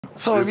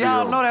So if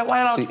y'all know that,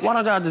 why don't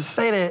y'all just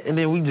say that and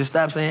then we just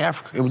stop saying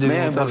Africa? And we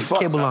just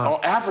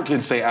Alkebulan.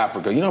 Africans say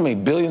Africa. You know how many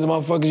billions of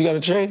motherfuckers you got to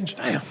change?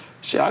 Damn.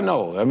 Shit, I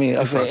know. I mean,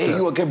 I say, hey,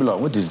 you Alkebulan.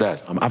 What is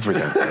that? I'm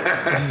African.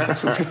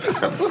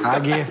 I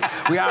guess.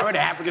 We already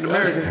African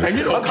American. And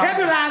you know,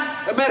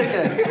 Alkebulan.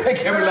 American.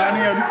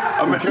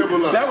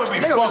 Alkebulan. That would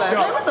be fucked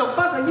up. What the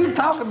fuck are you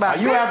talking about?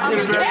 Are you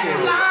African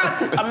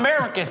American?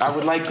 American. I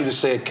would like you to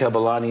say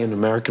Alkebulanian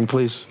American,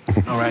 please.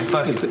 All right,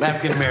 fuck it.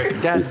 African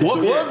American. What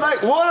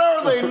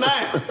are they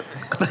now?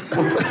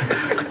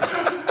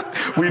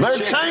 They're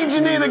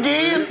changing it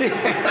again. They've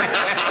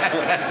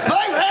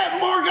had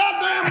more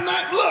goddamn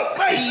night. Look,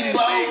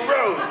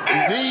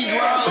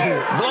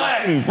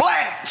 Negroes,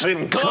 blacks,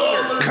 and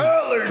colors,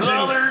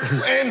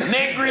 and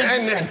niggers. I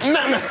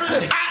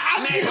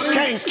just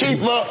can't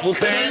keep up with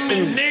that.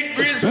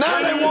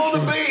 Now they want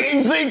to be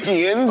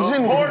Ezekians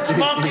and porch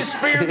monkeys,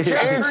 spirit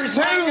jumpers. It's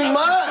too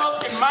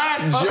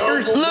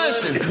much.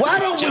 Listen, why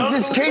don't we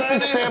just keep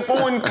it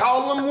simple and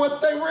call them what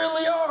they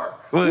really are?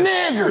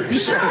 Niggers.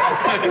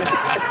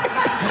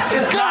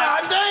 It's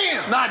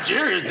goddamn.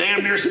 Nigeria's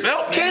damn near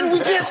spelt. Can we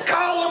just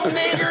call them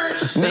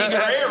niggers?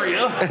 Nigger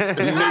area.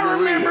 I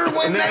remember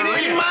when they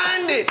didn't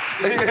mind it.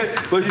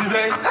 What'd you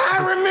say? I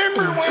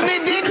remember when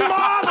it didn't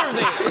bother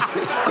them.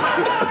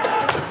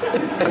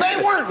 They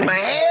weren't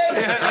mad.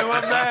 They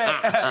weren't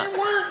mad. They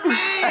weren't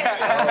mad.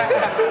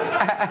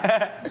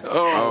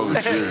 Oh,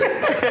 shit. He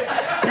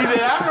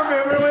said, I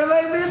remember when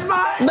they didn't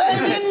mind. They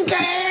didn't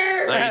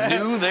care. They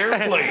knew their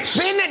place.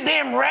 Then that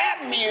damn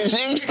rap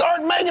music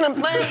started making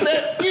them think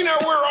that, you know,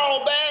 we're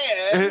all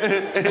bad.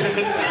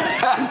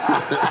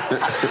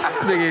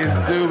 Nigga is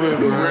stupid,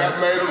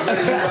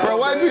 bro. Bro,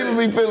 white people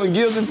be feeling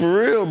guilty for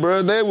real,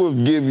 bro. They will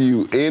give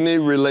you any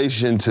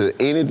relation to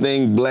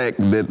anything black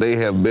that they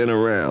have been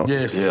around.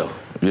 Yes. Yeah.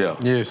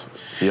 Yes.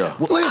 Yeah.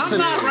 Well, listen,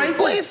 I'm not racist.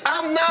 Please,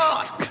 I'm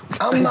not.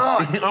 I'm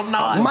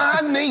not. My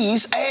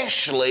niece,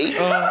 Ashley,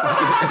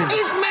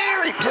 is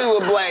married to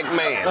a black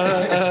man.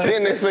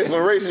 Then they say some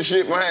racist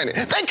shit behind it.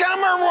 They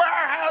come over to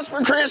our house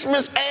for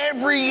Christmas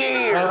every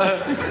year.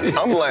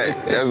 I'm like,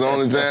 that's the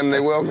only time they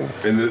welcome.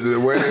 And the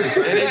way they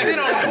say And they sit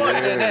on the porch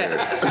and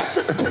that.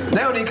 They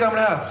don't even come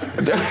in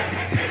the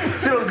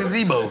house. Sit on the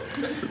gazebo.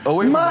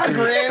 My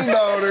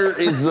granddaughter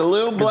is a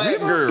little black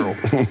girl.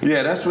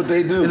 Yeah, that's what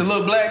they do. It's a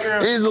little black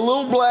girl. Is a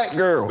little black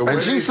girl.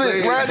 And she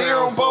sits right here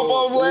on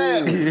Popo's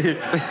lap.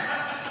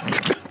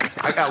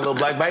 I got a little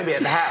black baby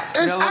at the house.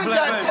 I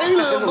got two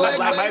little black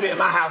baby at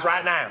my house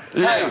right now.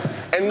 Hey,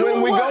 and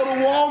when we go to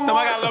Walmart,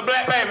 I got a little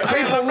black baby.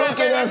 people look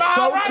at us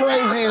so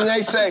crazy and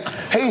they say,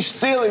 he's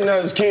stealing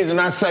those kids. And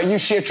I say, you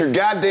shut your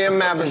goddamn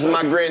mouth, this is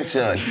my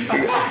grandson.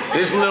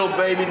 This little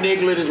baby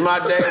Niglet is my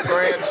dad's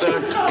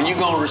grandson, and you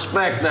gonna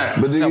respect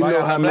that. But do you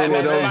know how many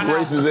of those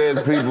racist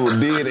ass people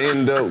did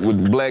end up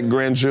with black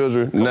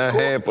grandchildren? Not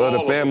half of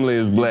the family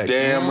is black.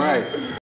 Damn right.